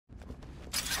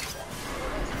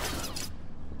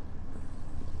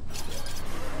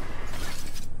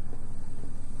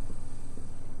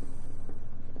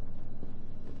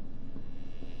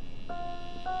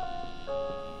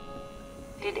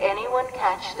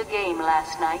watch the game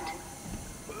last night?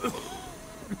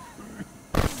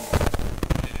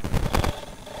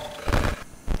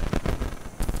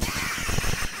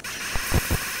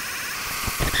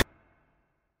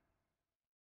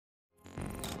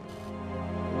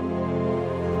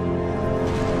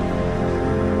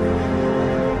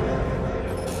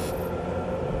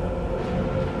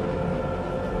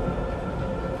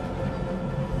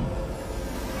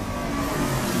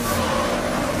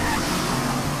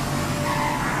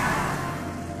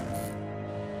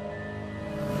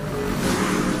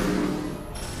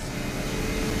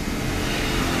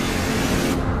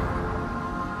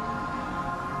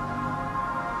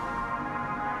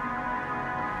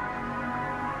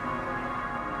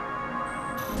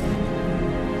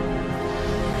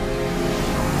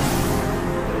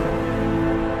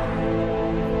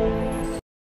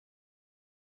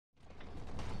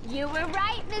 You were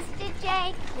right, Mr.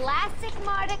 J. Classic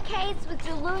Mordecai's with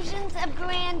delusions of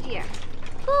grandeur.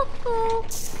 Hoo-hoo.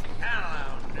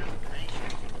 Hello, new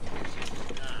patient. This is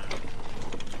Scott.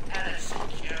 At a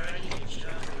security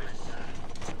insurance.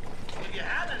 If you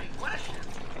have any questions,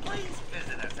 please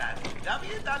visit us at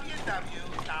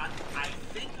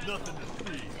www.ithinknothing. Nothing to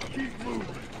see. Keep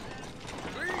moving.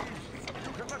 Please,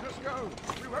 you can let us go.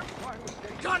 We won't find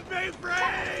mistake. Cut me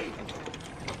free!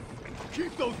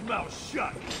 Keep those mouths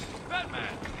shut.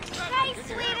 Batman! Hey,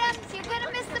 Sweetums, you're gonna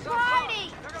miss the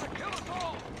party! They're gonna kill us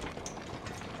all!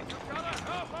 You gotta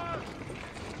help us!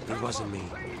 It wasn't me.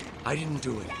 I didn't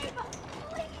do it.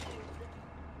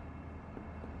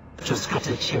 Just got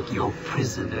to check your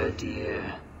prisoner, dear.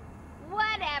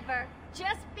 Whatever.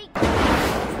 Just be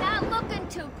quiet. He's not looking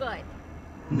too good.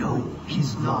 No,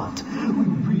 he's not. We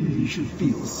really should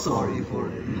feel sorry for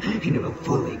him. He never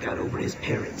fully got over his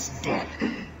parents' death.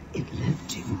 It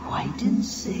left him quite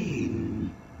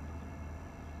insane.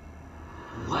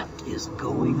 What is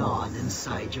going on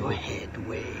inside your head,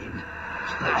 Wayne?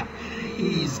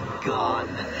 He's gone.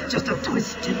 Just a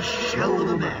twisted shell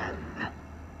of a man.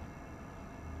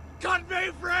 Cut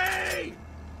me free!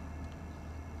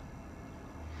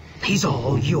 He's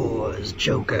all yours,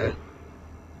 Joker.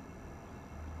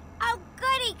 Oh,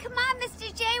 goody. Come on, Mr.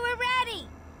 J. We're ready.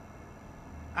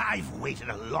 I've waited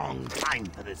a long time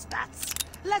for this, Bats.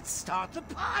 Let's start the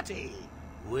party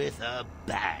with a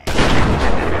bang.